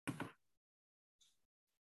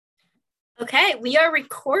Okay, we are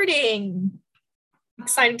recording.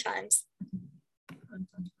 Exciting times.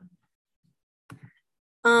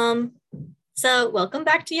 So welcome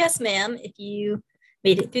back to Yes Ma'am, if you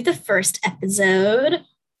made it through the first episode.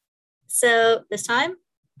 So this time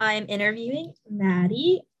I am interviewing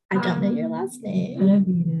Maddie. I don't know your last name.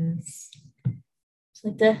 Benavides. Would you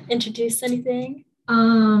like to introduce anything?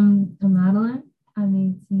 I'm Madeline. I'm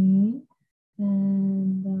 18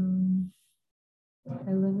 and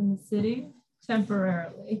I live in the city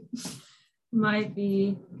temporarily. Might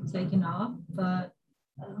be taken off, but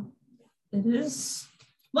it is.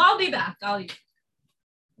 Well, I'll be back.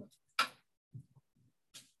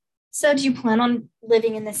 So do you plan on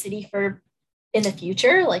living in the city in the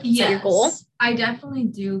future? Like, is that your goal? I definitely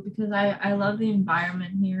do because I love the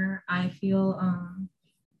environment here. I feel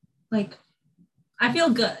I feel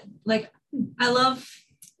good. Like, I love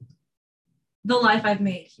the life I've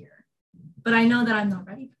made here, but I know that I'm not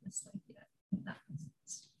ready for this life yet. If that makes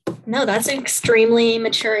sense. No, that's an extremely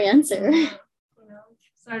mature answer.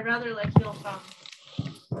 So I'd rather heal from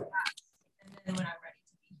that, and then when I'm ready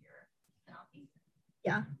to be here, then I'll be here.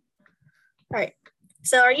 Yeah. All right.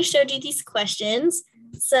 So I already showed you these questions.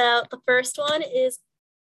 So the first one is,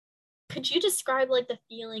 could you describe the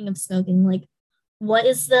feeling of smoking? Like, what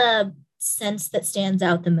is the sense that stands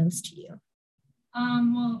out the most to you?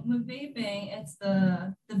 Well, with vaping, it's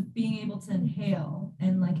the being able to inhale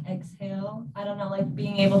and exhale. I don't know,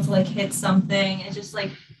 being able to hit something. It's just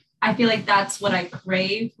I feel like that's what I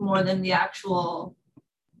crave more than the actual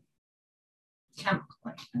chemical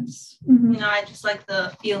lightness. Mm-hmm. I just like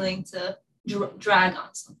the feeling to drag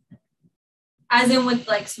on something. As in with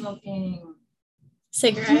smoking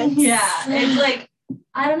cigarettes. Yeah, it's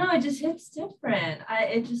I don't know, it just hits different.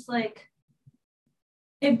 It just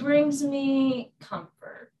it brings me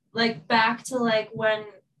comfort. Back to when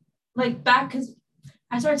because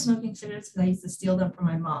I started smoking cigarettes because I used to steal them from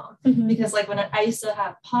my mom. Mm-hmm. Because when I used to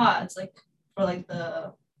have pods, for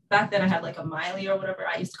the back then I had a Miley or whatever,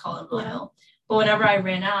 I used to call it Mile. Yeah. But whenever I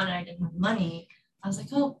ran out and I didn't have money, I was like,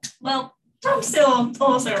 oh, well, I'm still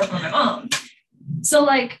almost there from my mom. So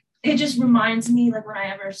it just reminds me when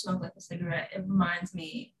I ever smoke a cigarette, it reminds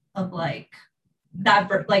me of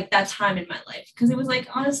that time in my life, because it was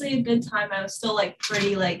honestly a good time. I was still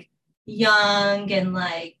pretty young and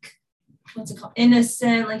what's it called,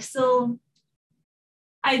 innocent, still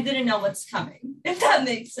I didn't know what's coming, if that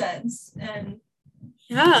makes sense. And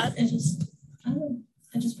yeah, it just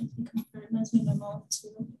makes me comfort. It reminds me of my mom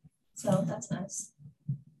too, so that's nice.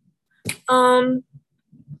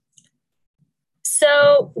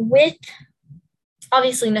 So with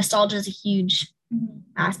obviously nostalgia is a huge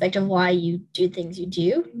aspect of why you do things you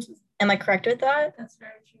do. Am I correct with that? That's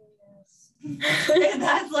very true, yes.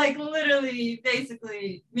 That's literally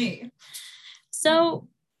basically me. So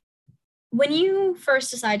when you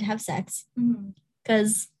first decide to have sex,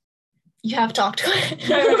 because you have talked a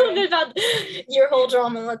little bit about your whole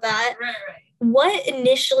drama with that. Right. What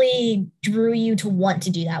initially drew you to want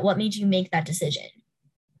to do that? What made you make that decision?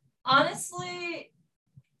 Honestly,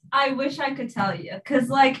 I wish I could tell you,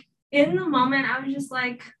 because in the moment I was just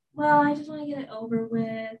well, I just want to get it over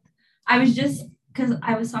with. I was just, because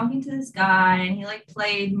I was talking to this guy and he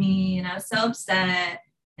played me and I was so upset.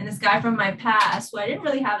 And this guy from my past, who I didn't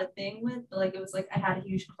really have a thing with, but it was I had a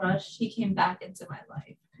huge crush. He came back into my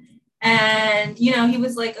life. And, he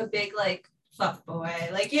was a big fuck boy,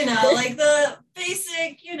 the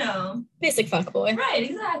basic, Basic fuck boy. Right,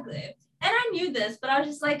 exactly. And I knew this, but I was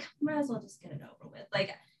just might as well just get it over with.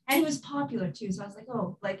 And he was popular too. So I was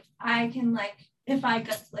oh, I can if I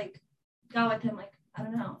got go with him, I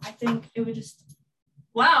don't know. I think it would just,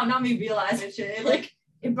 wow, not me realize it.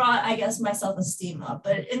 It brought, I guess, my self-esteem up.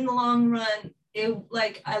 But in the long run, it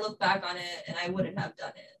I look back on it and I wouldn't have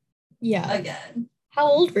done it. Yeah. Again. How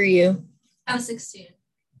old were you? I was 16.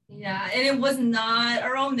 Yeah, and it was not a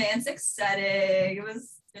romantic setting. It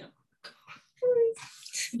was,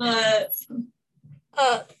 but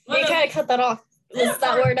you kind of cut that off. Was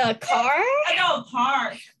that word car? I know,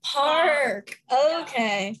 park. Park.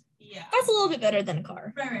 Okay. Yeah. That's a little bit better than a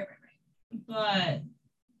car. Right. But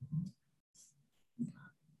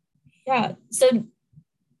yeah. So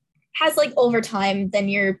has over time then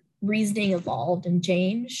your reasoning evolved and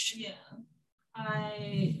changed? Yeah.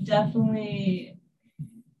 I definitely,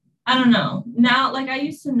 I don't know. Now, I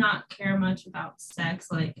used to not care much about sex.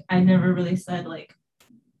 I never really said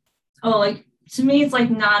oh, to me, it's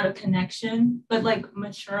not a connection, but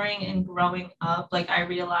maturing and growing up, I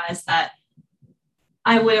realized that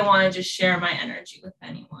I wouldn't want to just share my energy with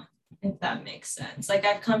anyone, if that makes sense.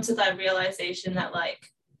 I've come to that realization that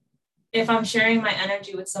if I'm sharing my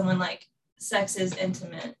energy with someone, sex is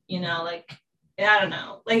intimate, you know, like, I don't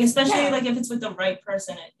know, like, especially like if it's with the right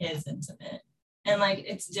person, it is intimate, and like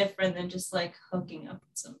it's different than just like hooking up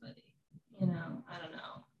with somebody, you know. I don't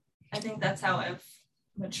know. I think that's how I've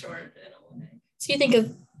matured in a way. So you think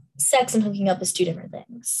of sex and hooking up as two different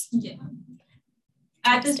things? Yeah.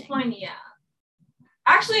 At this point, yeah.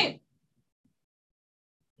 Actually,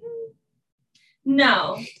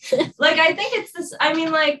 no. Like, I think it's this, I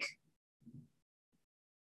mean, like,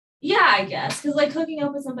 yeah, I guess. Because, like, hooking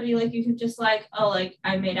up with somebody, like, you could just, like, oh, like,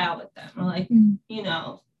 I made out with them. Or, like, you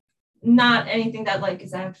know, not anything that, like,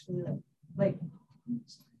 is actually, like.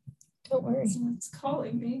 Don't worry. Someone's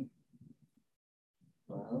calling me.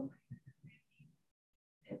 Hello?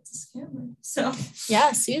 It's a scammer. So.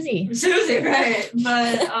 Yeah, Susie, right.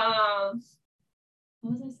 But,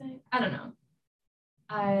 what was I saying? I don't know.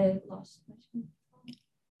 I lost my train of thought.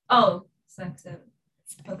 Oh, sex and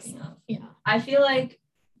hooking up. Yeah. I feel like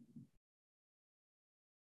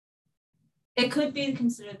it could be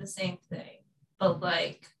considered the same thing, but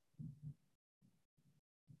like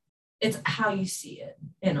it's how you see it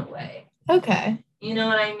in a way. Okay. You know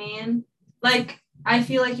what I mean? Like, I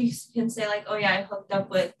feel like you can say like, oh yeah, I hooked up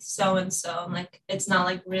with so and so, and like it's not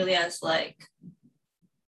like really as like,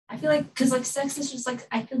 I feel like, because like sex is just like,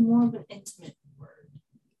 I feel more of an intimate word.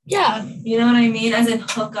 Yeah. You know what I mean? As in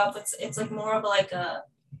hook up, it's like more of like a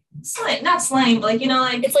slang, not slang, but like, you know,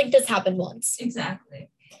 like it's like this happened once. Exactly.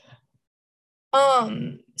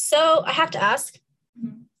 So I have to ask,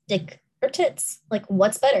 dick or tits? Like,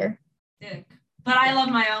 what's better? Dick. But I love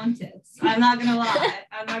my own tits. I'm not gonna lie.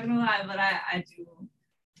 But I do.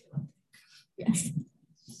 Yes.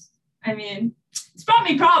 I mean, it's brought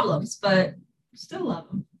me problems, but still love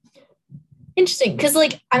them. Interesting, because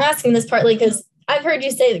like I'm asking this partly because I've heard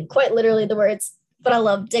you say quite literally the words, but I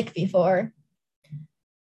love dick before.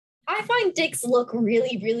 I find dicks look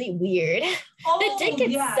really, really weird. The dick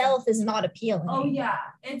itself is not appealing. Oh yeah.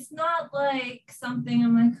 It's not like something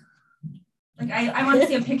I'm like I want to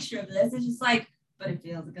see a picture of this. It's just like, but it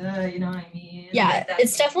feels good, you know what I mean? Yeah, like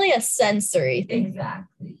it's definitely a sensory thing.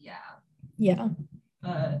 Exactly, yeah. Yeah.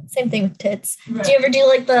 Same thing with tits. Right. Do you ever do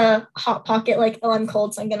like the hot pocket, like, oh, I'm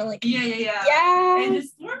cold, so I'm gonna like. Yeah. Yeah. It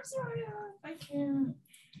just works right off. I can't.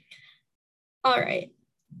 All right.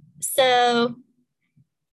 So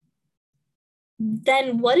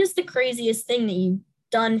then what is the craziest thing that you've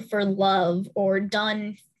done for love or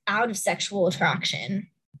done out of sexual attraction?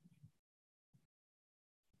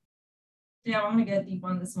 Yeah, I'm gonna get deep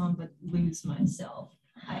on this one, but lose myself.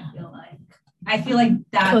 I feel like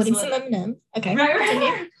that's Quoting some Eminem. Okay.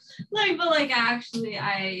 Right. Like, but like actually,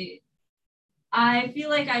 I feel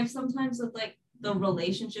like I've sometimes with like the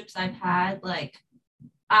relationships I've had, like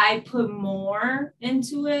I put more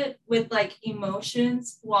into it with like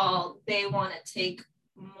emotions while they want to take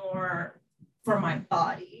more for my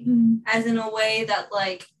body, as in a way that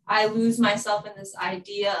like I lose myself in this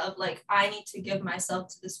idea of like I need to give myself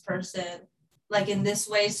to this person like in this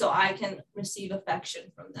way so I can receive affection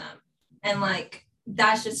from them, and like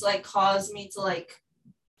that's just like caused me to like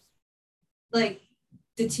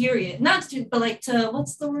deteriorate, not to, but like to,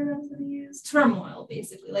 what's the word I was gonna use? Turmoil,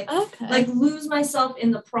 basically. Like, okay. Like lose myself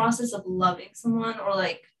in the process of loving someone, or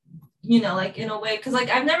like, you know, like in a way, because like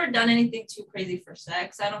I've never done anything too crazy for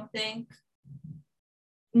sex, I don't think.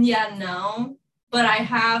 Yeah, no, but I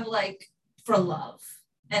have like for love,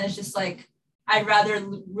 and it's just like I'd rather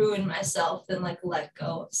ruin myself than like let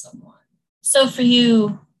go of someone. So for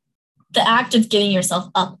you, the act of giving yourself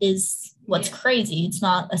up is what's crazy. It's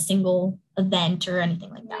not a single event or anything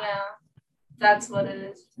like that. Yeah, that's what it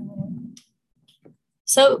is.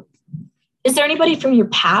 So is there anybody from your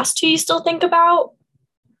past who you still think about?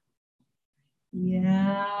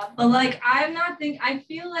 Yeah, but like I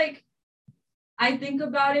feel like I think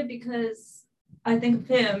about it because I think of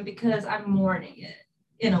him because I'm mourning it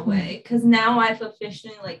in a way, because now I've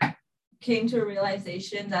officially like came to a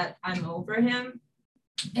realization that I'm over him,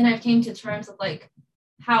 and I've came to terms of like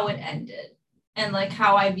how it ended and like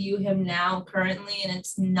how I view him now currently, and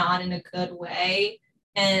it's not in a good way,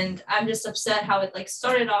 and I'm just upset how it like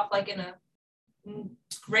started off like in a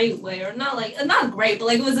great way, or not great, but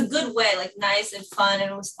like it was a good way, like nice and fun,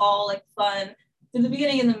 and it was all like fun in the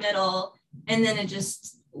beginning and the middle, and then it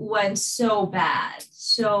just went so bad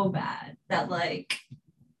that like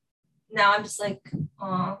now I'm just like,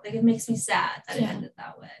 oh, like it makes me sad that it ended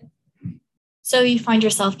that way. So you find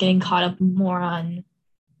yourself getting caught up more on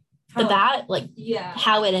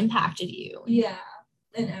how it impacted you. Yeah,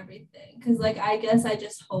 and everything, because like I guess I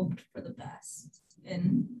just hoped for the best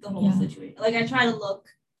in the whole situation. Like I try to look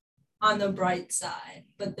on the bright side,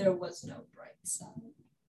 but there was no bright side.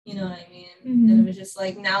 You know what I mean? Mm-hmm. And it was just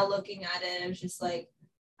like, now looking at it, it was just like,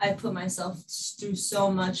 I put myself through so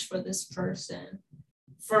much for this person,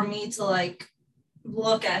 for me to like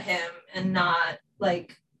look at him and not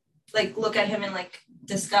like look at him and like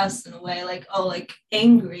disgust in a way, like, oh, like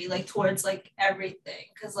angry, like towards like everything.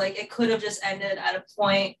 Cause like it could have just ended at a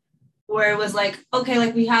point where it was like, okay,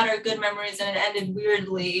 like we had our good memories and it ended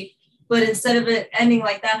weirdly. But instead of it ending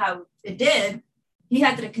like that, how it did, he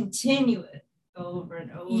had to continue it over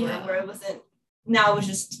and over, where it wasn't, now it was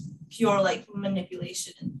just pure like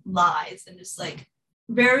manipulation and lies and just like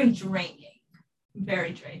very draining and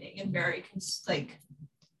very like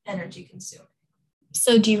energy consuming.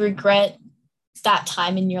 So do you regret that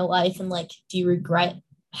time in your life, and like do you regret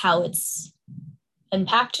how it's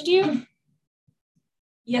impacted you?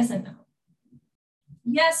 Yes and no.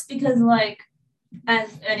 Yes, because like,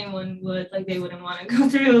 as anyone would, like they wouldn't want to go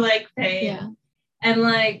through like pain. And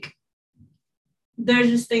like there's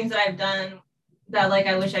just things that I've done that like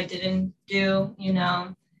I wish I didn't do, you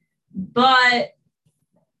know. But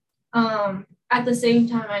at the same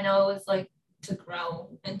time, I know it was like to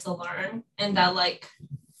grow and to learn, and that like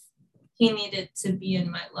he needed to be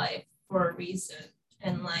in my life for a reason.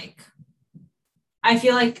 And like I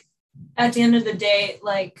feel like at the end of the day,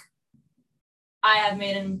 like I have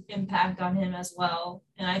made an impact on him as well.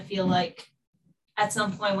 And I feel like at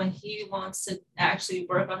some point when he wants to actually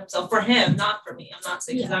work on himself, for him, not for me, I'm not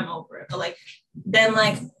saying because I'm over it, but like then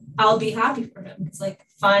like I'll be happy for him. It's like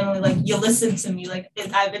finally like you listen to me, like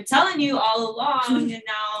I've been telling you all along, and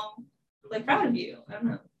now I'm like proud of you. I don't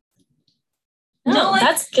know. No, like,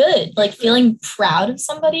 that's good. Like feeling proud of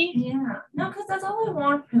somebody. Yeah. No, because that's all I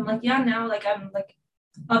want from him. Like, yeah, now like I'm like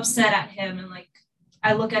upset at him, and like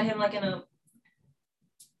I look at him like in a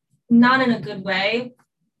not in a good way.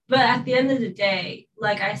 But at the end of the day,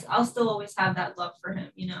 like I'll still always have that love for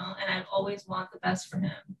him, you know, and I always want the best for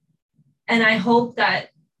him. And I hope that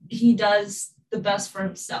he does the best for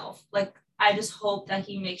himself. Like, I just hope that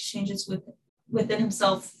he makes changes within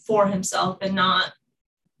himself for himself, and not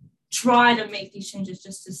try to make these changes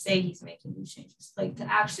just to say he's making these changes, like to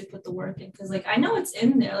actually put the work in. Because like I know it's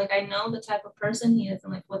in there. Like I know the type of person he is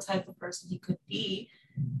and like what type of person he could be.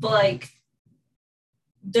 But like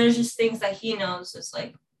there's just things that he knows is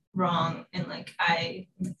like wrong, and like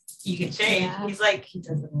you can change. Yeah. He's like, he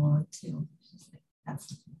doesn't want to. It's just like,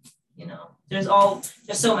 that's, you know, there's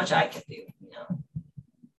so much I can do, you know.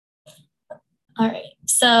 All right,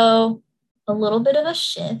 so a little bit of a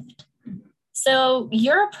shift. So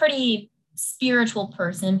you're a pretty spiritual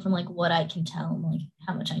person from like what I can tell, and like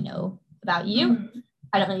how much I know about you. Mm-hmm.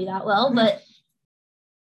 I don't know you that well, but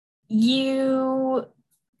you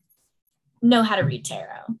know how to read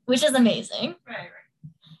tarot, which is amazing. Right.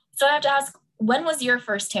 So I have to ask, when was your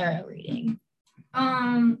first tarot reading?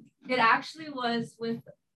 It actually was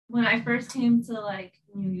when I first came to like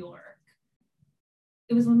New York.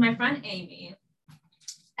 It was with my friend Amy,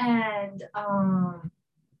 and oh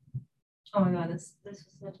my god, this was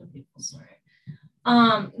such a beautiful story.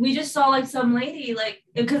 We just saw like some lady, like,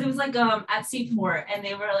 because it was like at Seaport, and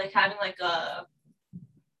they were like having like a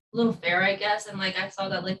little fair, I guess, and like I saw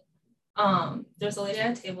that like there's a lady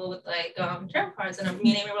at a table with like tarot cards, and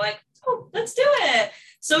me and Amy were like, oh, let's do it.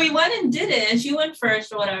 So we went and did it, and she went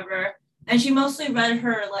first or whatever, and she mostly read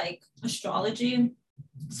her like astrology,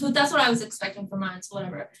 so that's what I was expecting from mine, so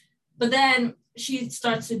whatever. But then she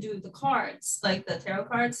starts to do the cards, like the tarot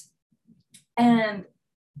cards, and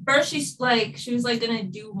first she was like gonna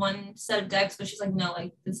do one set of decks, but she's like, no,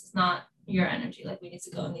 like this is not your energy, like we need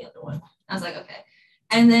to go in the other one. I was like, okay.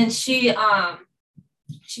 And then she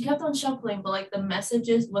kept on shuffling, but like the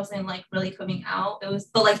messages wasn't like really coming out. It was,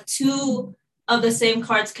 but like two of the same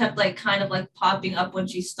cards kept like kind of like popping up when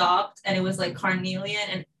she stopped, and it was like Carnelian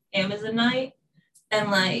and Amazonite,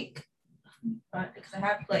 and like because I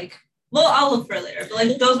have like, well, I'll look for it later, but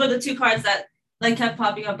like those were the two cards that like kept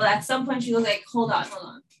popping up. But at some point she was like, hold on,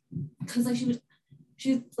 because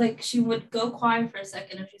like she would go quiet for a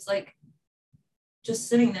second, and she's like just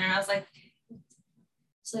sitting there. I was like,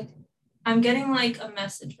 it's like, I'm getting like a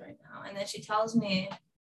message right now. And then she tells me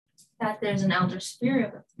that there's an elder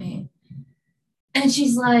spirit with me. And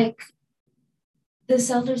she's like,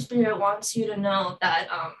 this elder spirit wants you to know that,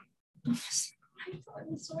 I'm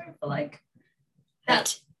sorry, but like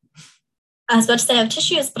that. I was about to say I have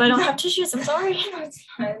tissues, but I don't have tissues. I'm sorry. No, it's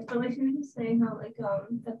fine. But like she was just saying how like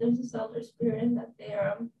that there's this elder spirit, and that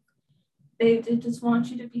they just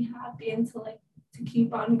want you to be happy and to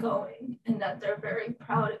keep on going, and that they're very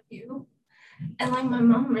proud of you. And like my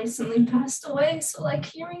mom recently passed away, so like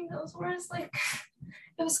hearing those words, like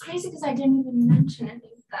it was crazy because I didn't even mention any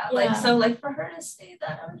of that. Yeah. Like, so like for her to say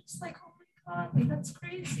that, I was just like, oh my God, like that's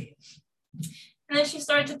crazy. And then she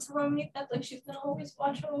started to tell me that like she's gonna always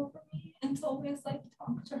watch over me and to always like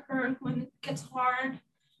talk to her when it gets hard.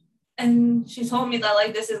 And she told me that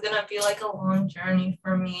like this is gonna be like a long journey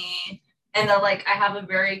for me, and that like I have a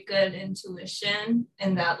very good intuition,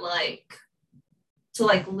 and that like to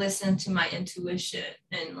like listen to my intuition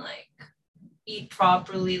and like eat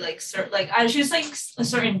properly, like she was like a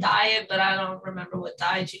certain diet, but I don't remember what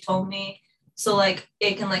diet she told me. So like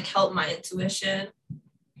it can like help my intuition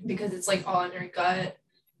because it's like all in your gut.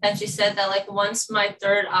 And she said that like once my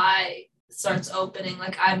third eye starts opening,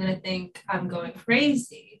 like I'm gonna think I'm going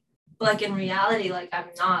crazy. But like in reality, like I'm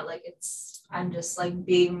not, like I'm just like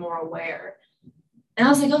being more aware. And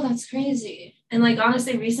I was like, oh, that's crazy. And like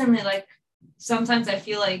honestly, recently, like sometimes I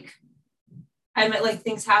feel like I might like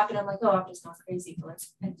things happen. I'm like, oh, I'm just not crazy. But like,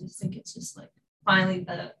 I just think it's just like finally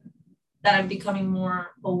that I'm becoming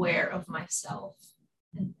more aware of myself.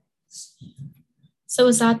 So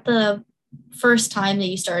was that the first time that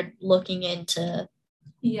you started looking into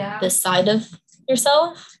this side of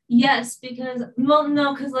yourself? Yes, because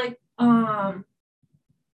like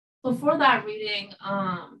before that reading,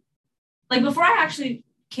 like before I actually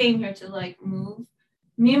came here to like move,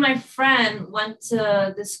 me and my friend went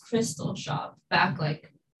to this crystal shop back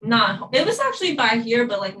like it was actually by here,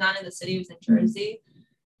 but like not in the city, it was in Jersey.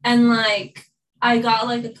 And like I got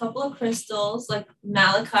like a couple of crystals, like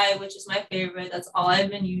malachite, which is my favorite. That's all I've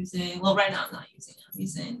been using. Well, right now I'm not using it. I'm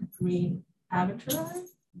using green aventurine.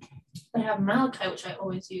 But I have malachite, which I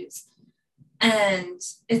always use. And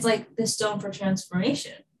it's like the stone for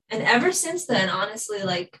transformation. And ever since then, honestly,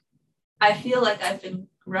 like I feel like I've been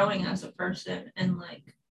growing as a person and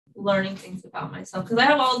like learning things about myself. Because I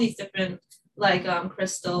have all these different like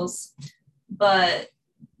crystals, but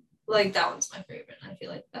like that one's my favorite. I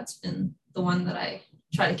feel like that's been the one that I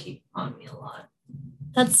try to keep on me a lot.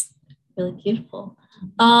 That's really beautiful.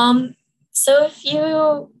 So if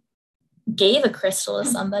you gave a crystal to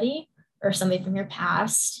somebody or somebody from your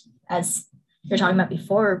past, as you're talking about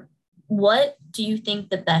before, what do you think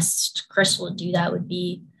the best crystal to do that would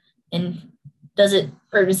be? And does it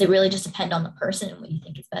really just depend on the person and what you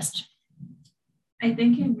think is best? I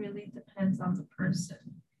think it really depends on the person,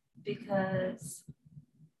 because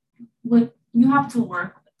what you have to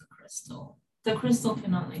work with the crystal. The crystal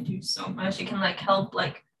can only do so much. It can like help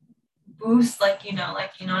like boost like you know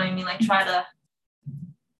what I mean, like try to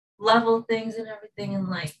level things and everything, and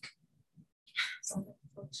like something.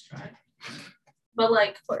 Let's try. But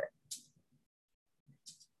like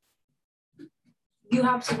you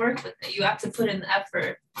have to work with it. You have to put in the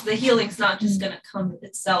effort. The healing's not just gonna come with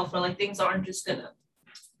itself, or like things aren't just gonna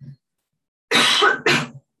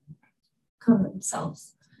come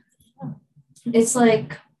themselves. It's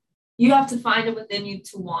like you have to find it within you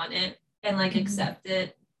to want it and like accept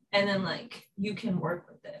it, and then like you can work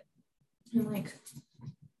with it. And like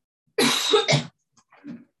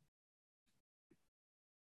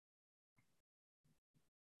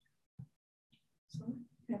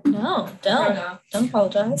No, don't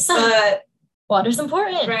apologize. But water's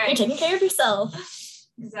important. Right. You're taking care of yourself.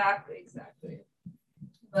 Exactly.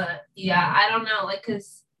 But yeah, I don't know, like,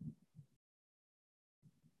 because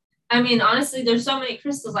I mean, honestly, there's so many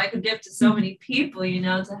crystals I could give to so many people,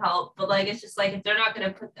 to help. But like, it's just like, if they're not going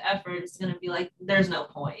to put the effort, it's going to be like, there's no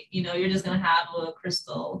point, you're just going to have a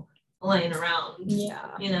crystal laying around.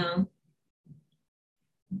 Yeah.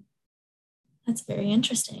 That's very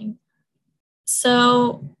interesting.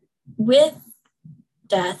 So with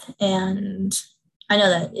death, and I know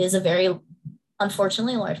that is a very,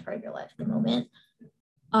 unfortunately, large part of your life at the moment.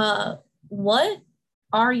 What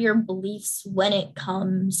are your beliefs when it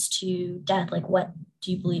comes to death? Like, what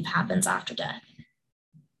do you believe happens after death?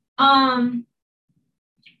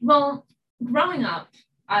 Well, growing up,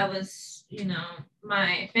 I was,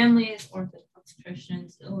 my family is Orthodox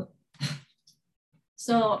Christians.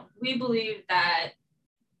 So we believe that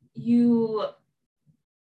you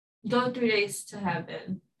go 3 days to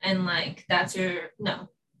heaven, and like that's 3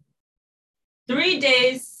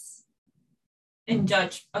 days in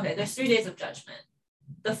there's 3 days of judgment.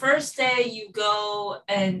 The first day you go,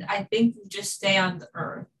 and I think you just stay on the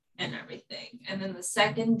earth and everything. And then the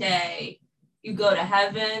second day you go to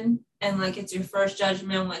heaven, and like it's your first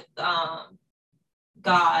judgment with God.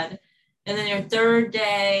 And then your third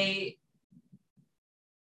day,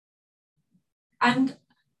 I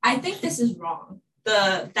think this is wrong.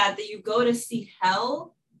 That you go to see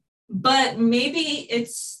hell, but maybe it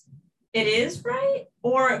is right,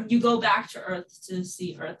 or you go back to earth to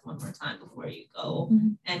see earth one more time before you go,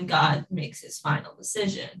 and God makes his final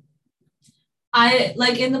decision. I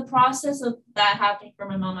like in the process of that happening for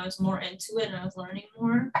my mom, I was more into it and I was learning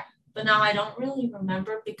more. but now I don't really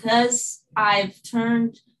remember because I've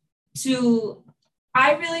turned to,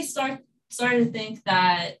 I really started to think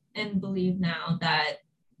that and believe now that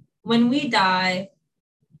when we die,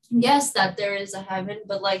 yes, that there is a heaven,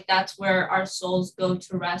 but like that's where our souls go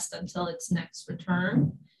to rest until its next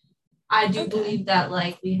return. I do believe that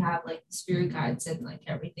like we have like spirit guides and like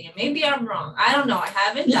everything. And maybe I'm wrong. I don't know. I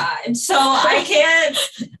haven't died. So I can't,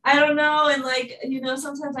 I don't know. And like,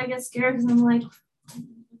 sometimes I get scared because I'm like,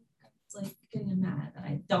 it's like getting mad that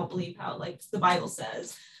I don't believe how like the Bible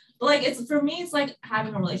says. But like it's for me, it's like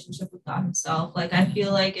having a relationship with God himself. Like I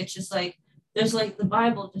feel like it's just like there's like the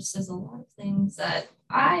Bible just says a lot of things that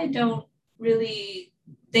I don't really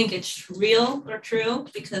think it's real or true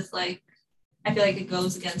because like I feel like it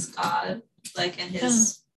goes against God, like and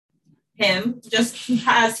him just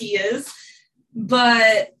as he is.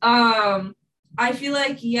 But I feel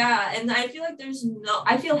like and I feel like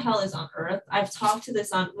I feel hell is on earth. I've talked to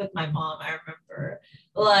this with my mom. I remember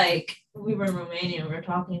like we were in Romania and we were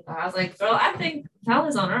talking about. I was like, girl, I think hell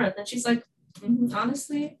is on earth, and she's like,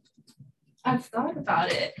 honestly, I've thought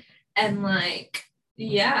about it, and like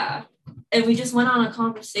and we just went on a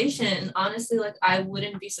conversation. Honestly, like I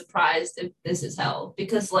wouldn't be surprised if this is hell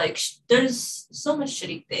because like there's so much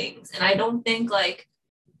shitty things, and I don't think like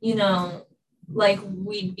like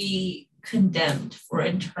we'd be condemned for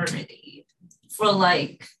eternity for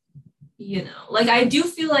like like I do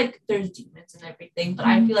feel like there's demons and everything, but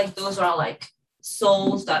I feel like those are like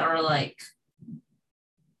souls that are like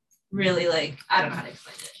really like I don't know how to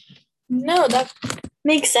explain it. No, that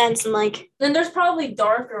makes sense. And like then there's probably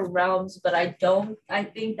darker realms, but I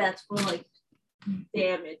think that's for like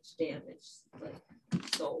damage like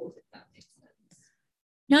souls, if that makes sense.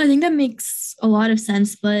 No, I think that makes a lot of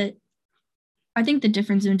sense, but I think the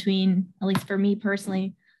difference between, at least for me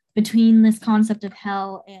personally, between this concept of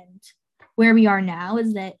hell and where we are now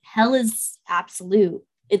is that hell is absolute.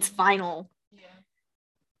 It's final. Yeah.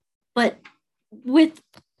 But with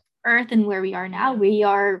earth and where we are now, we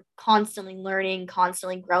are constantly learning,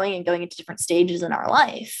 constantly growing, and going into different stages in our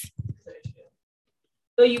life.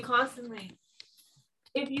 So you constantly,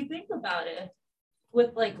 if you think about it,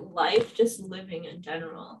 with like life, just living in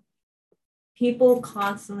general, people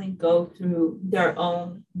constantly go through their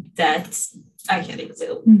own deaths. I can't even say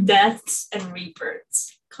deaths and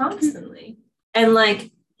rebirths constantly. And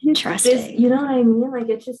like, interesting. You know what I mean? Like,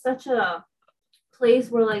 it's just such a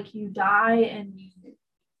place where like you die and you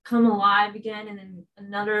come alive again, and then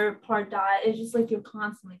another part die. It's just like you're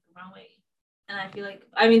constantly growing. And I feel like,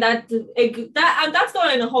 I mean, that's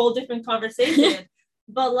going in a whole different conversation.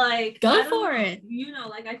 But like, go for it.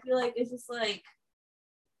 Like I feel like it's just like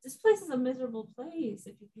this place is a miserable place.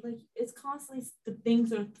 If you like, it's constantly the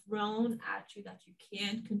things are thrown at you that you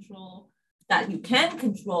can't control, that you can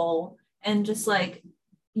control, and just like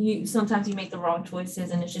sometimes you make the wrong choices,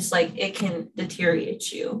 and it's just like it can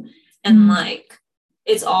deteriorate you, and like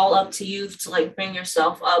it's all up to you to like bring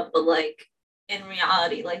yourself up. But like in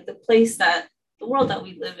reality, like the world that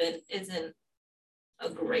we live in isn't a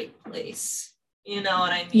great place. You know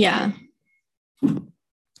what I mean? Yeah.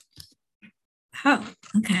 Oh,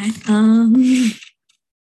 okay.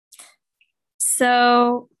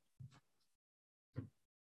 So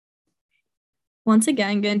once again,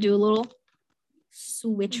 I'm going to do a little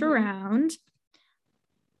switch around.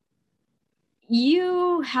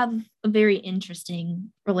 You have a very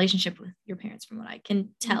interesting relationship with your parents, from what I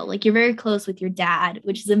can tell. Like you're very close with your dad,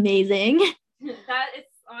 which is amazing. That is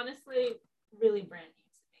honestly really brand new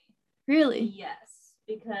to me. Really? Yes,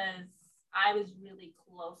 because I was really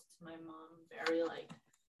close to my mom. Very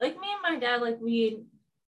like me and my dad, like we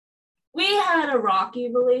had a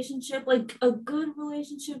rocky relationship, like a good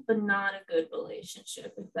relationship, but not a good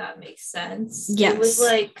relationship, if that makes sense. Yes. It was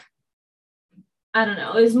like, I don't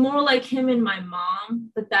know, it was more like him and my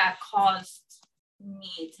mom, but that caused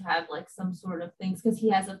me to have like some sort of things because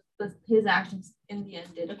his actions in the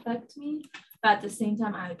end did affect me. But at the same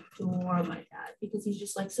time, I adore my dad because he's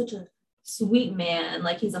just like such a sweet man.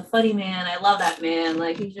 Like he's a funny man. I love that man.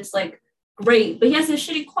 Like he's just like great, but he has his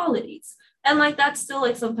shitty qualities. And like that's still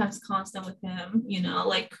like sometimes constant with him,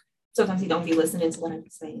 like sometimes he don't be listening to what I'm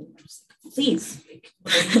saying. I'm just like, please, like,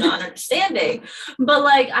 what are you not understanding? But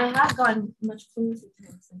like I have gotten much closer to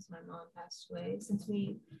him since my mom passed away, since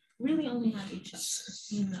we really only have each other,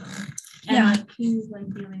 And like he's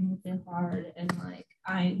like dealing with it hard, and like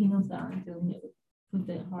he knows that I'm dealing with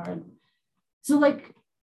it hard. So like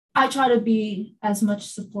I try to be as much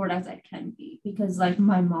support as I can be because like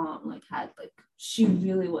my mom like had like she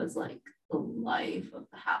really was like the life of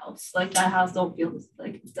the house. Like that house doesn't feel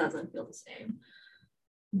the same.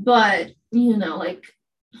 But like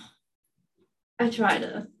I try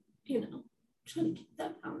to trying to keep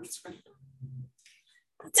that balance for him.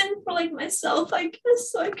 And for like myself, I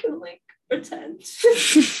guess, so I can like pretend.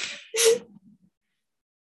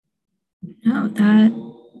 No, that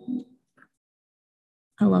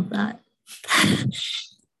I love that.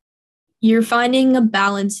 You're finding a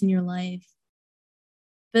balance in your life.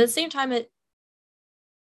 But at the same time, it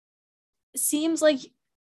seems like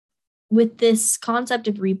with this concept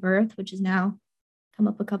of rebirth, which has now come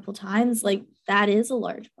up a couple times, like that is a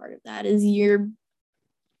large part of that, is you're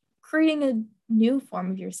creating a new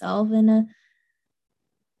form of yourself in a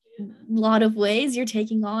lot of ways. You're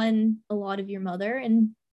taking on a lot of your mother,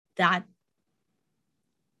 and that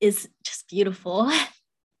is just beautiful.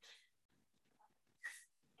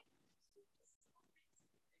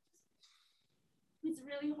 It's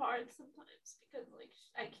really hard sometimes because like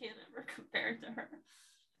I can't ever compare to her,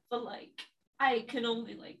 but like I can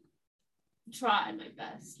only like try my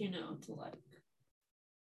best, to like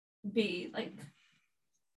be like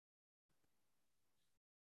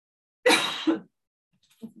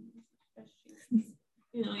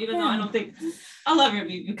even though I don't think I'll ever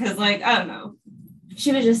be, because like I don't know,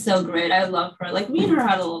 she was just so great. I love her. Like me and her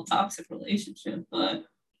had a little toxic relationship, but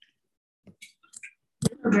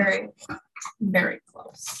we were very, very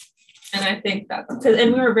close. And I think that's because,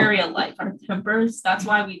 and we were very alike, our tempers. That's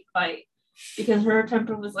why we fight, because her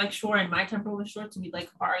temper was like short and my temper was short, so we like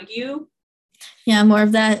argue. Yeah, more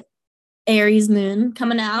of that Aries moon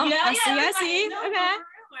coming out. Yeah, I see. No, okay.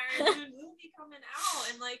 Moon be coming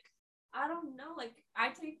out, and like I don't know, like I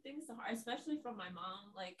take things to heart, especially from my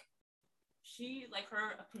mom. Like she, like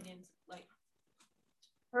her opinion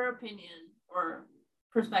or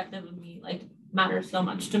perspective of me like matters so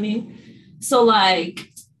much to me. So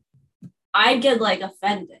like I get like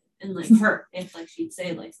offended and like hurt if like she'd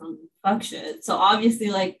say like some fuck shit. So obviously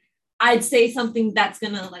like I'd say something that's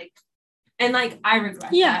gonna like, and like I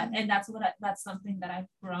regret that, and that's something that I've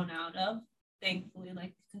grown out of, thankfully,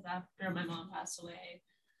 like because after my mom passed away,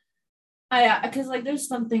 because like there's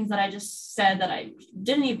some things that I just said that I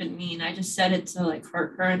didn't even mean. I just said it to like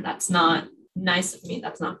hurt her, and that's not nice of me.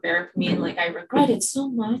 That's not fair of me, and like I regret it so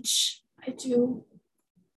much. I do.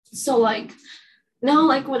 So like now,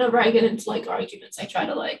 like whenever I get into like arguments, I try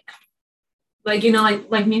to like me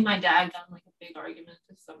and my dad got in like a big argument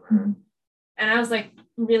this summer, and I was like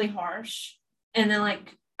really harsh, and then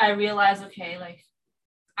like I realized, okay, like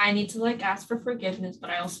I need to like ask for forgiveness, but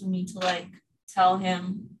I also need to like tell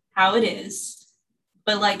him how it is.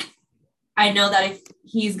 But like I know that if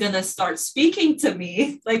he's gonna start speaking to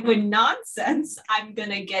me like with nonsense, I'm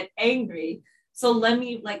gonna get angry. So let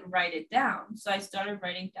me like write it down. So I started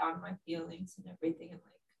writing down my feelings and everything, and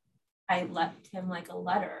like I left him like a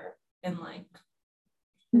letter in like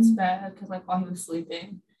his bed, because like while he was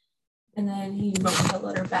sleeping, and then he wrote the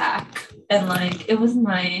letter back, and like it was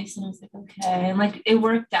nice, and I was like, okay, and like it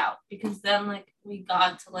worked out, because then like we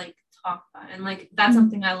got to like talk about it. And like that's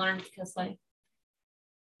something I learned, because like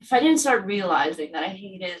if I didn't start realizing that I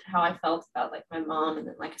hated how I felt about like my mom, and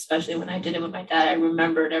then like especially when I did it with my dad, I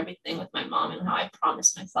remembered everything with my mom and how I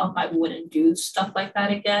promised myself I wouldn't do stuff like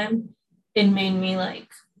that again. It made me like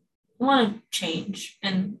want to change,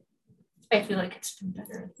 and I feel like it's been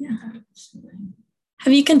better. Yeah.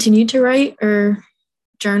 Have you continued to write or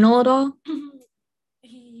journal at all?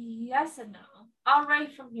 Yes and no. I'll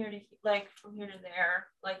write from here to there,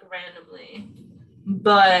 like randomly,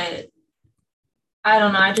 but I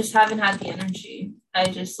don't know. I just haven't had the energy.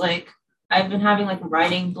 I've been having like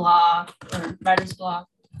writing block or writer's block,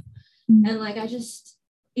 and like I just,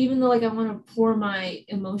 even though like I want to pour my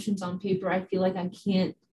emotions on paper, I feel like I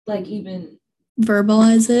can't like even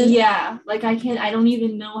verbalize it. Yeah, like I don't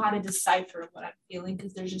even know how to decipher what I'm feeling,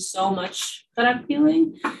 because there's just so much that I'm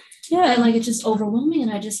feeling. Yeah, and like it's just overwhelming,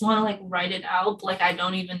 and I just want to like write it out, but, like I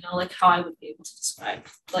don't even know like how I would be able to describe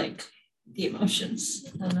like the emotions.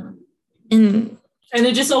 I don't know. And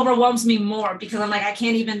it just overwhelms me more, because I'm like I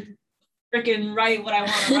can't even freaking write what I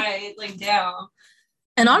want to write like down.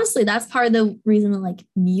 And honestly, that's part of the reason that like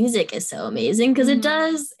music is so amazing, because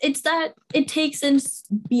it takes in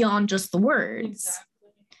beyond just the words. Exactly.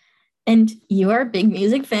 And you are a big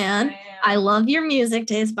music fan. I love your music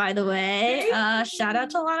taste, by the way. Shout out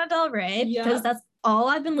to Lana Del Rey, because that's all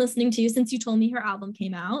I've been listening to since you told me her album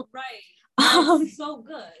came out. Right. So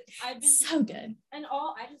good. So good. And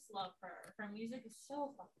I just love her. Her music is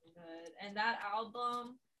so fucking good. And that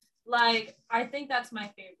album, like, I think that's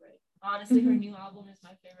my favorite. Honestly, her new album is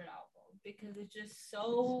my favorite album, because it's just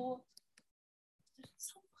so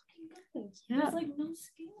fucking good. Yeah. There's like no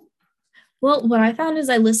skill. Well, what I found is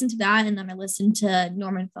I listened to that, and then I listened to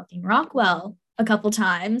Norman fucking Rockwell a couple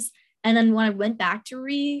times. And then when I went back to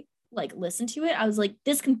like listen to it, I was like,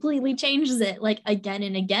 this completely changes it. Like again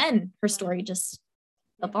and again, her story just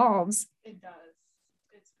evolves. It does.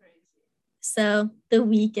 It's crazy. So The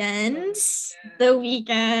Weeknd.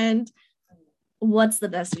 What's the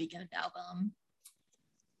best Weeknd album?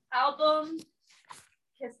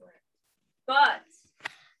 Kissler. But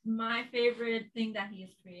my favorite thing that he has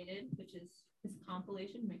created, which is his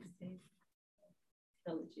compilation mixtape.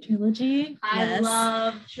 Trilogy. I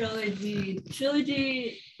love Trilogy.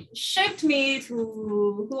 Trilogy shaped me to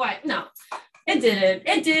who I no. It didn't.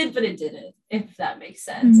 It did, but it didn't, if that makes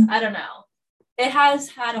sense. I don't know. It has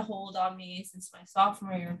had a hold on me since my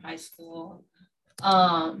sophomore year in high school.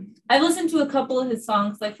 I've listened to a couple of his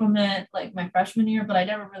songs like from it, like my freshman year, but I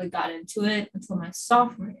never really got into it until my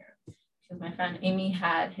sophomore year. Because my friend Amy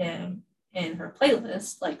had him in her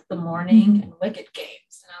playlist, like The Morning and Wicked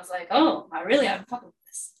Games. And I was like, oh, I really am fucking with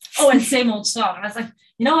this. Oh, and Same Old Song. And I was like,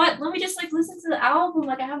 you know what? Let me just like listen to the album.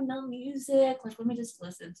 Like I have no music. Like let me just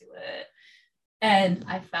listen to it. And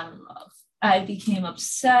I fell in love. I became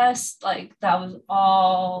obsessed. Like that was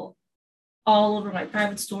all over my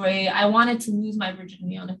private story. I wanted to lose my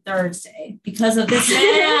virginity on a Thursday because of this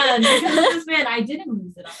man. I didn't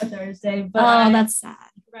lose it on a Thursday, but that's sad.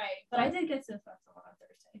 Right, but I did get to fuck someone on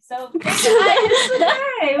Thursday, so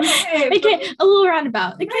it was okay. It came a little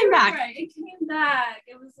roundabout. It came back. Right, it came back.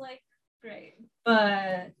 It was like great,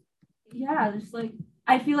 but yeah, there's like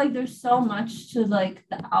I feel like there's so much to like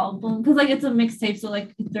the album because like it's a mixtape, so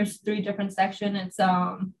like there's 3 different sections. It's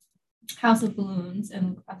House of Balloons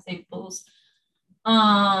and Staples.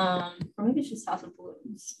 Or maybe it's just House of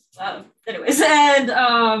Balloons. Anyways,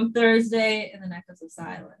 and Thursday and the Necklace of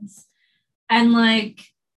Silence. And like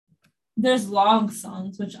there's long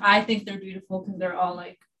songs, which I think they're beautiful because they're all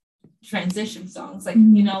like transition songs. Like,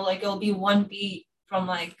 you know, like it'll be one beat from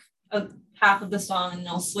like a half of the song and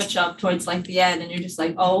they'll switch up towards like the end and you're just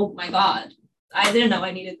like, oh my God, I didn't know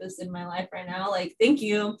I needed this in my life right now. Like, thank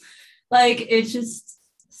you. Like, it's just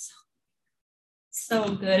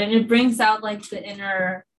so good. And it brings out like the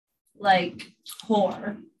inner like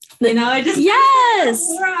whore. You know, it just yes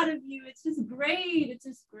whore out of you. It's just great. It's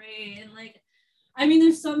just great. And like, I mean,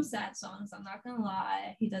 there's some sad songs, I'm not gonna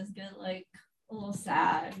lie. He does get like a little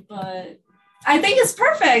sad, but I think it's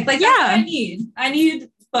perfect. Like, that's what I need. I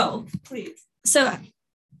need both, please. So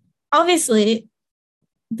obviously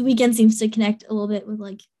The Weeknd seems to connect a little bit with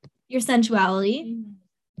like your sensuality.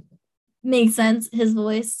 Makes sense. His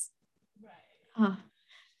voice. Oh.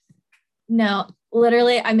 No,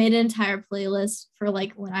 literally, I made an entire playlist for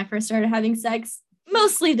like when I first started having sex,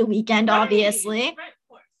 mostly The Weeknd, obviously. Right, of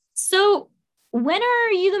course. So, when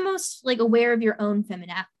are you the most like aware of your own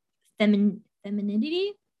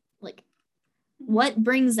femininity? Like, what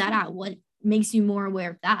brings that out? What makes you more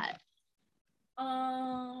aware of that?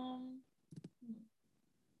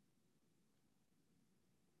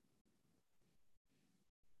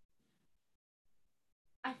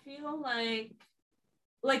 I feel like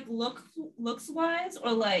looks wise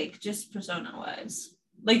or like just persona wise,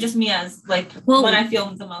 like just me as like when I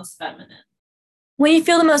feel the most feminine. When you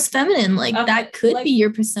feel the most feminine, like that could like, be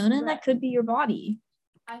your persona, and that could be your body.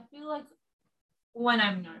 I feel like when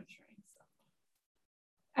I'm nurturing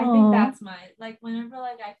someone, I think that's my like whenever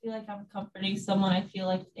like I feel like I'm comforting someone, I feel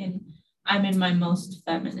like I'm in my most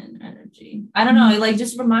feminine energy. I don't know, it like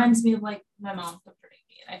just reminds me of like my mom comforting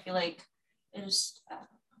me, and I feel like it just.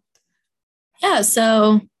 Yeah,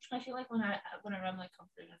 so I feel like whenever I'm like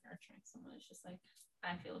comforting and nurturing someone, it's just like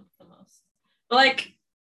I feel the most. But like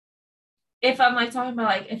if I'm like talking about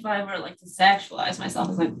like if I were like to sexualize myself,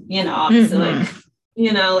 it's like, you know, obviously like,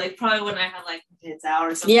 you know, like probably when I have like kids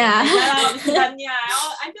out or something. Yeah. Like that, obviously, then yeah,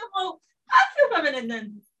 I feel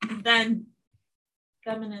feminine then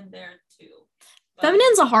feminine there too. But,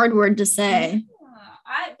 feminine's a hard word to say.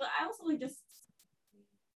 Yeah, but I also like just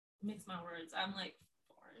mix my words. I'm like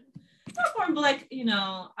not foreign, but like, you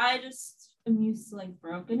know, I just am used to like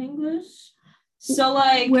broken English. So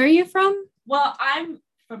like, where are you from? Well, I'm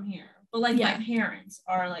from here, but like my parents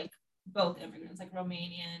are like both immigrants, like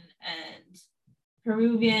Romanian and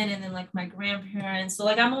Peruvian, and then like my grandparents. So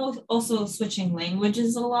like I'm also switching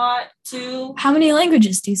languages a lot too. How many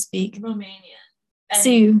languages do you speak? Romanian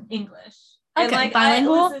and English. Okay, and like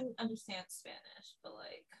bilingual? I understand Spanish, but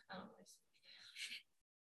like I don't really speak.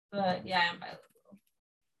 But yeah, I'm bilingual.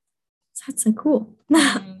 That's so cool.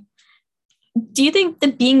 Do you think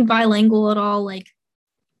that being bilingual at all like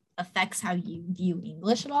affects how you view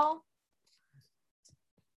English at all?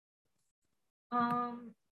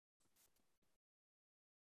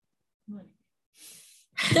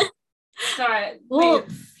 Sorry. Well,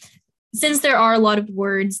 since there are a lot of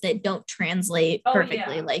words that don't translate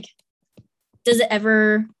perfectly, like does it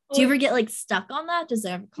ever Do you ever get like stuck on that? Does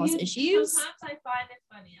that ever cause issues? Sometimes I find it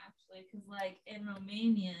funny actually, because like in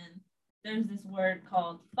Romanian, there's this word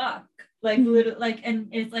called fuck. Like literally, like, and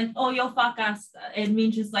it's like, oh, yo fuck us. It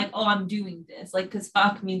means just like, oh, I'm doing this. Like, because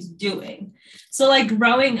fuck means doing. So like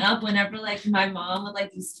growing up, whenever like my mom would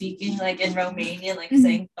like be speaking like in Romanian, like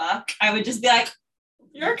saying fuck, I would just be like,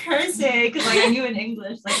 you're cursing, because like I knew in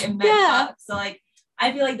English like it meant fuck. So like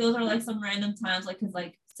I feel like those are like some random times, like, because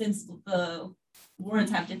like since the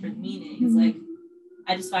words have different meanings, like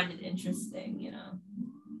I just find it interesting, you know.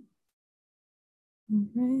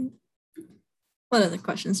 Right. What other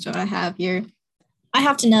questions do I have here? I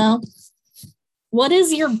have to know, what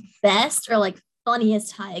is your best or like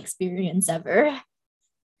funniest high experience ever?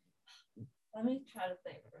 Let me try to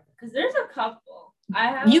think, because there's a couple.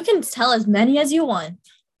 You can tell as many as you want.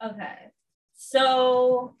 Okay,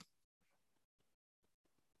 so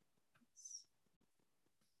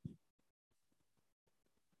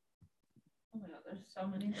oh my god, there's so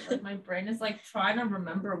many. Like my brain is like trying to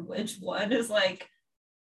remember which one is like.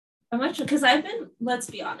 I'm not sure, because let's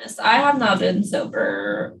be honest, I have not been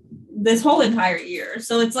sober this whole entire year.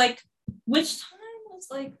 So it's like, which time was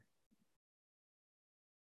like,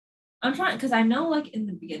 I'm trying, because I know like in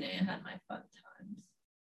the beginning I had my fun times.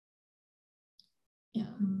 Yeah.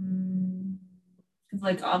 Because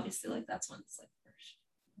like obviously like that's when it's like first.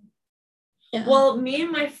 Yeah. Well, me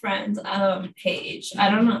and my friend Paige, I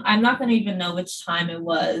don't know, I'm not gonna even know which time it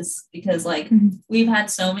was, because like we've had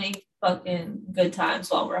so many fucking good times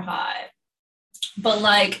while we're high. But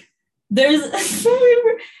like there's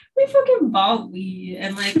we fucking bought weed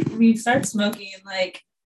and like we started smoking, and like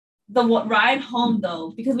the ride home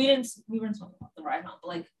though, because we weren't smoking about the ride home, but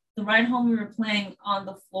like the ride home we were playing On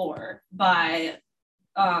the Floor by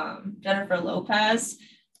Jennifer Lopez.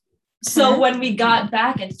 So when we got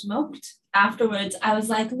back and smoked afterwards, I was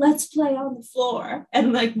like, let's play On the Floor.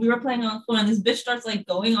 And like we were playing on the floor, and this bitch starts like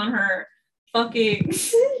going on her fucking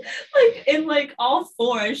like in like all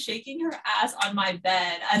fours, shaking her ass on my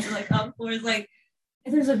bed as like on floors. Like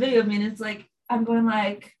there's a video of me, and it's like I'm going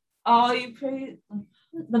like, oh, you pretty,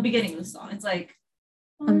 the beginning of the song. It's like,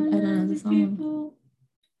 I don't know the song.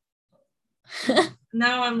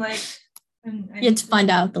 Now I'm like, you have to find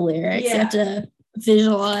out the lyrics. Yeah. You have to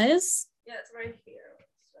visualize. Yeah, it's right here.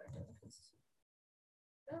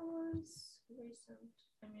 That was recent.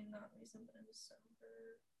 I mean, not recent, but in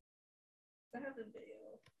December. I have the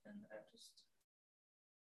video, and I just.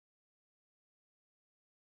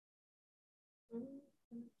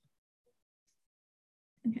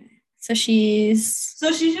 Okay. So she's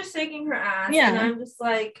just shaking her ass. Yeah. And I'm just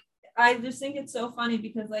like, I just think it's so funny,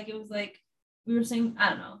 because like it was like we were singing, I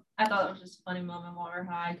don't know. I thought it was just a funny moment while we were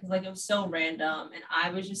high, because like it was so random, and I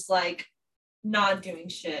was just like not doing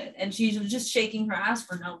shit, and she was just shaking her ass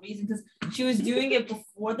for no reason, because she was doing it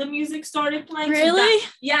before the music started playing. Really?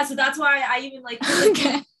 So that's why I even like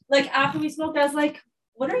okay. Like after we smoked, I was like,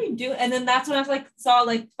 what are you doing? And then that's when I was like saw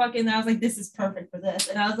like fucking, I was like, this is perfect for this.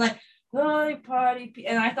 And I was like, oh, party,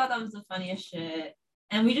 and I thought that was the funniest shit.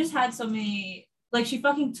 And we just had so many, like she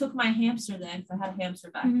fucking took my hamster then, because I had a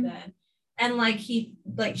hamster back then. And like he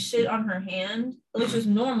like shit on her hand, which was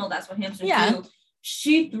normal. That's what hamsters do.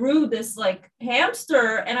 She threw this like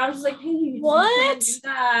hamster, and I was just like, hey, what? Do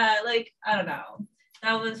that. Like, I don't know.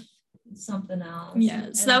 That was something else. Yeah.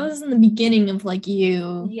 So that was in the beginning of like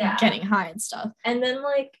you getting high and stuff. And then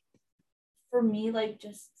like for me, like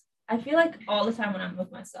just I feel like all the time when I'm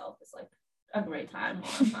with myself is like a great time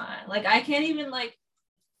while I'm high. Like I can't even like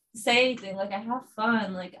say anything. Like I have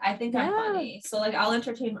fun. Like I think I'm funny. So like I'll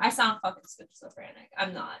entertain. I sound fucking schizophrenic.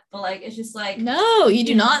 I'm not. But like it's just like, no, you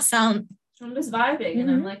do not sound. I'm just vibing, and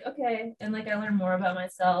I'm like, okay, and like I learn more about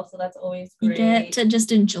myself, so that's always great. You get to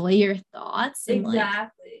just enjoy your thoughts. And,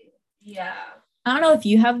 exactly. Yeah. I don't know if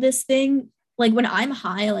you have this thing. Like when I'm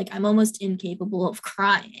high, like I'm almost incapable of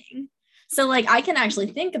crying. So like I can actually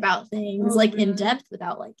think about things in depth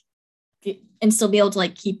without like, and still be able to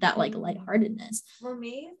like keep that like lightheartedness. For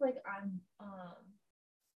me, like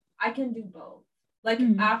I can do both. Like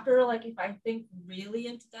after, like if I think really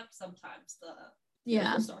into depth, sometimes the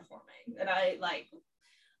will start forming, and I like,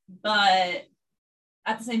 but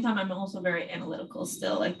at the same time I'm also very analytical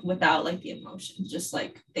still, like without like the emotion, just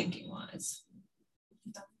like thinking wise.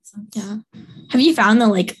 Yeah. Have you found that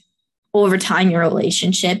like over time your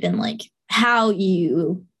relationship and like how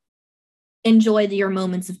you enjoy your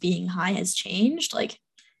moments of being high has changed? Like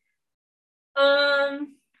I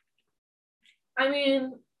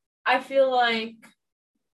mean, I feel like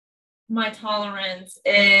my tolerance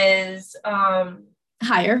is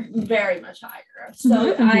higher, very much higher.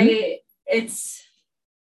 So it's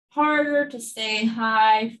harder to stay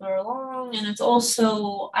high for long, and it's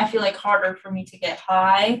also, I feel like, harder for me to get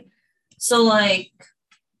high. So like,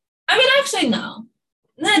 I mean, actually, no,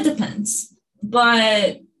 that depends,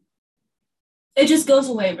 but it just goes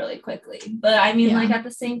away really quickly. But I mean, like, at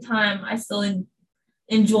the same time, I still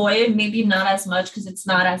enjoy it, maybe not as much because it's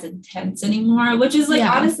not as intense anymore, which is like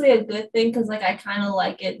honestly a good thing, because like I kind of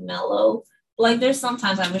like it mellow. Like there's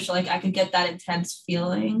sometimes I wish like I could get that intense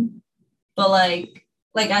feeling, but like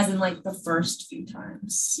as in like the first few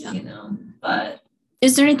times, you know. But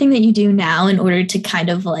is there anything that you do now in order to kind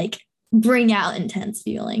of like bring out intense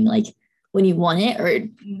feeling, like when you want it? Or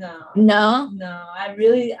no,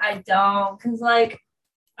 I don't, because like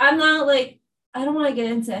I'm not like, I don't want to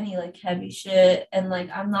get into any like heavy shit, and like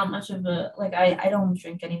I'm not much of a like, I don't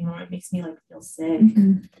drink anymore. It makes me like feel sick.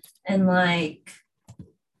 And like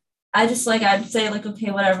I just like, I'd say like,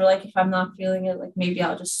 okay, whatever, like if I'm not feeling it, like maybe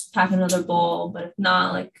I'll just pack another bowl, but if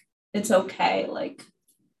not, like it's okay. Like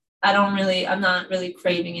I'm not really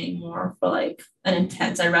craving anymore for like an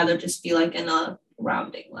intense. I'd rather just be like in a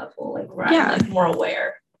rounding level, like where I'm like more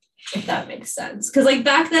aware, if that makes sense. Because like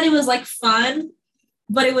back then it was like fun,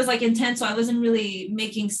 but it was like intense, so I wasn't really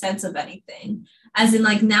making sense of anything. As in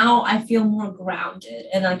like now I feel more grounded,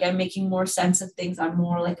 and like I'm making more sense of things. I'm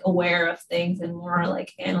more like aware of things and more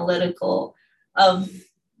like analytical of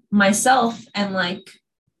myself and like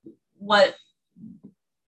what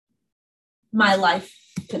my life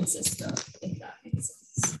consists of, if that makes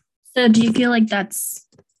sense. So do you feel like that's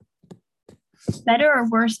better or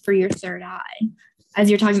worse for your third eye, as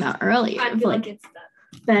you're talking about earlier? I feel like it's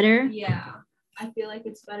better. Yeah, I feel like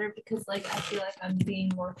it's better because like I feel like I'm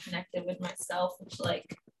being more connected with myself, which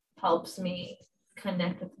like helps me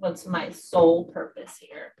connect with what's my sole purpose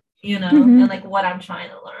here, you know, and like what I'm trying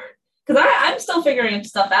to learn. Because I'm still figuring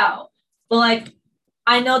stuff out, but like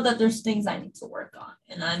I know that there's things I need to work on,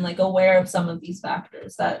 and I'm like aware of some of these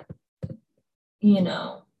factors that, you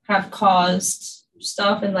know, have caused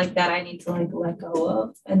stuff, and like that I need to like let go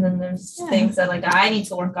of. And then there's things that like I need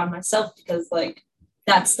to work on myself, because like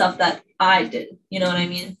that's stuff that I did, you know what I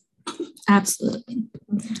mean? Absolutely.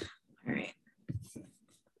 All right.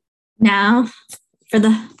 Now for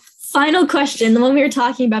the final question, the one we were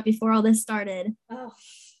talking about before all this started.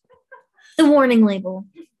 The warning label.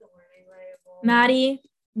 Maddie,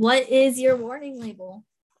 what is your warning label?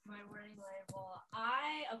 My warning label.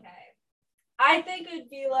 I think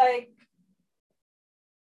it'd be like,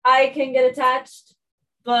 I can get attached,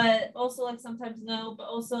 but also like sometimes no, but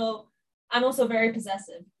also I'm also very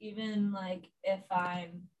possessive, even like if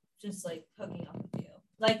I'm just like hooking up with you.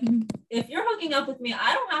 Like if you're hooking up with me,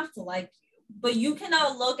 I don't have to like you, but you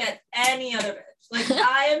cannot look at any other bitch. Like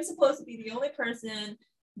I am supposed to be the only person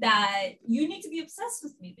that you need to be obsessed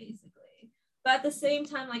with me, basically. But at the same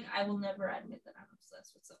time, like I will never admit that I'm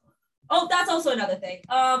obsessed with someone. Oh, that's also another thing.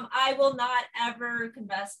 I will not ever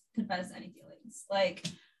confess any feelings. Like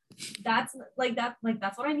that's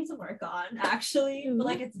what I need to work on, actually. But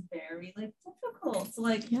like it's very like difficult. So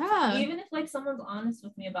like even if like someone's honest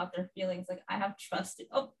with me about their feelings, like I have trust.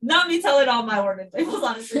 Oh, not me telling all my warning labels,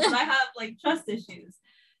 honestly, but I have like trust issues.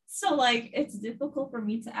 So like it's difficult for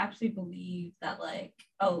me to actually believe that like,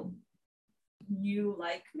 oh, you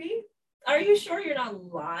like me? Are you sure you're not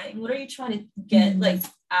lying? What are you trying to get like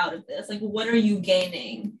out of this? Like what are you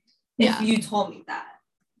gaining if you told me that?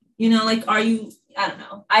 You know, like are you, I don't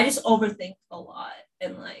know. I just overthink a lot,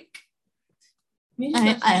 and like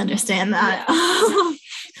I understand that.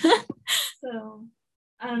 Yeah. So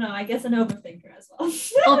I don't know. I guess an overthinker as well.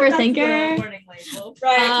 Overthinker.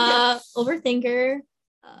 Right. Overthinker.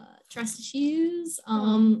 Trust issues.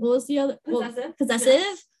 What was the other?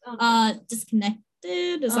 Possessive. Yes. Disconnected.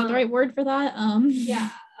 Is that the right word for that? Yeah.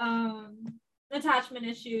 Attachment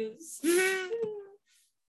issues.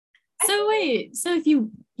 So wait. So if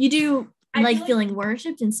you do like feeling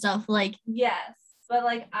worshipped and stuff, like yes, but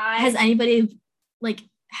like has anybody like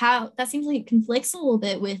how that seems like it conflicts a little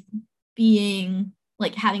bit with being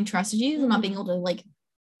like having trust issues and not being able to like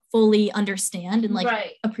fully understand and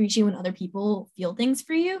like appreciate when other people feel things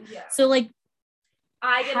for you. Yeah. So like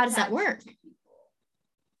how does that work?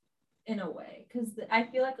 In a way, because I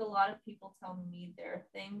feel like a lot of people tell me their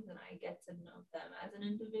things and I get to know them as an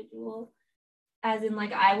individual, as in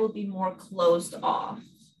like I will be more closed off,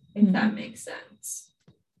 if that makes sense.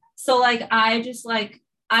 So like I just like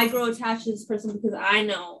I grow attached to this person because I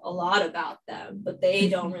know a lot about them, but they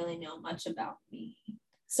don't really know much about me.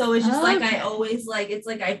 So it's just like I always like, it's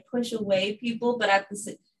like I push away people, but at the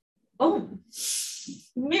same,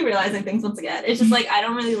 me realizing things once again. It's just like I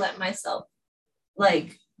don't really let myself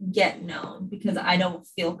like get known because I don't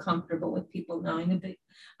feel comfortable with people knowing a bit.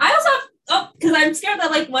 I also have because I'm scared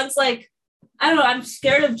that like once like I don't know, I'm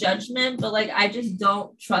scared of judgment, but like I just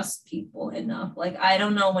don't trust people enough. Like I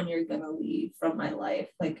don't know when you're gonna leave from my life.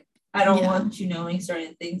 Like I don't want you knowing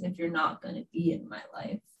certain things if you're not gonna be in my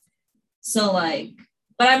life. So like,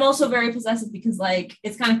 but I'm also very possessive because like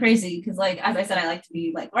it's kind of crazy because like as I said, I like to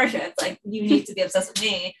be like worshipped. Like you need to be obsessed with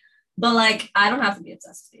me, but like I don't have to be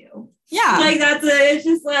obsessed with you. Yeah, like that's it. It's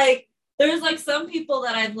just like there's like some people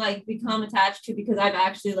that I've like become attached to because I've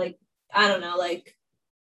actually like I don't know like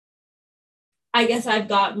I guess I've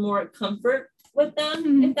got more comfort with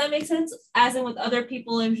them if that makes sense. As in with other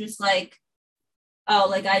people, it's just like oh,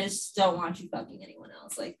 like I just don't want you fucking anyone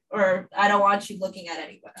else, like, or I don't want you looking at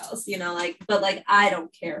anyone else, you know, like, but like I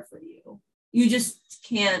don't care for you. You just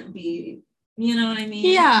can't be, you know what I mean?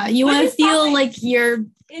 Yeah, you want to feel like you're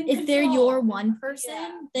if they're your one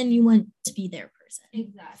person, then you want to be their person.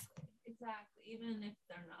 Exactly. Even if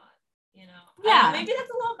they're not, you know. Yeah. Maybe that's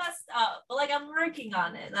a little messed up, but like I'm working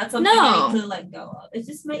on it. That's something I need to let go of. It's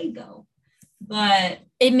just my ego. But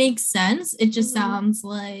it makes sense. It just sounds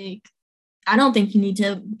like I don't think you need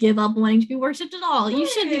to give up wanting to be worshipped at all. You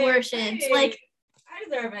should be worshipped. Like I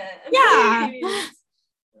deserve it. Yeah.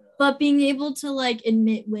 But being able to like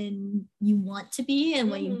admit when you want to be and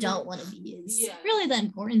when you don't want to be is really the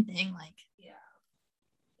important thing. Like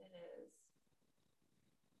it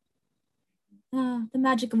is. The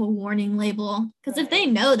magic of a warning label. Because if they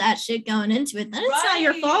know that shit going into it, then it's not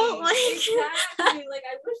your fault. Like exactly. Like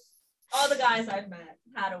I wish all the guys I've met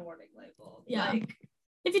had a warning label. Yeah. Like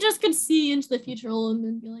if you just could see into the future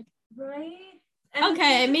and be like, right? And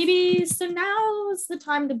okay, maybe so now's the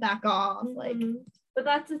time to back off. Like, but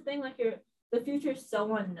that's the thing, like the future is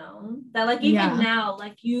so unknown that like even now,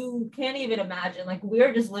 like you can't even imagine. Like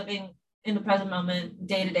we're just living in the present moment,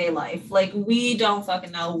 day-to-day life. Like we don't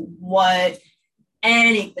fucking know what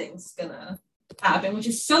anything's gonna happen, which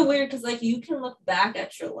is so weird because like you can look back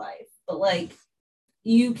at your life, but like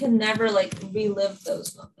you can never like relive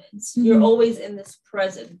those moments. You're always in this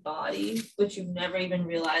present body, which you never even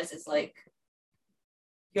realize is like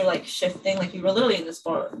you're like shifting. Like you were literally in this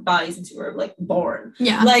body since you were like born.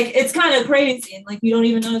 Yeah. Like it's kind of crazy, and like you don't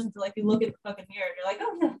even notice until like you look at the fucking mirror and you're like,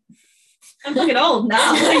 oh yeah, I'm fucking old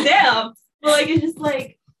now. Like damn. But like it's just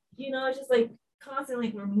like, you know, it's just like constantly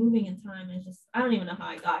like, we're moving in time, and it's just I don't even know how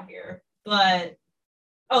I got here, but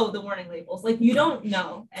the warning labels. Like you don't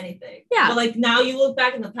know anything. Yeah. But like now you look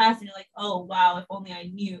back in the past and you're like, oh wow, if only I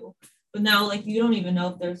knew. But now like you don't even know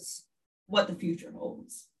if there's what the future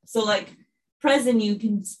holds. So like present you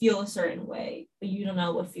can feel a certain way, but you don't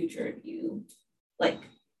know what future you like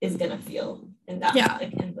is gonna feel in that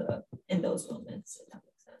like in those moments, if that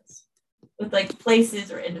makes sense. With like places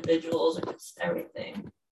or individuals or just everything.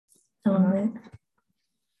 I love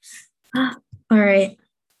it. All right.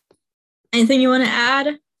 Anything you want to add?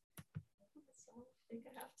 That's all I think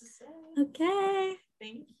I have to say. Okay.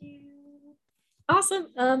 Thank you. Awesome.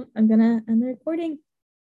 I'm gonna end the recording.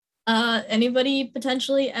 Anybody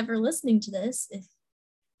potentially ever listening to this, if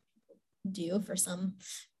you do for some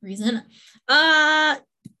reason,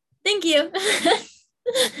 thank you.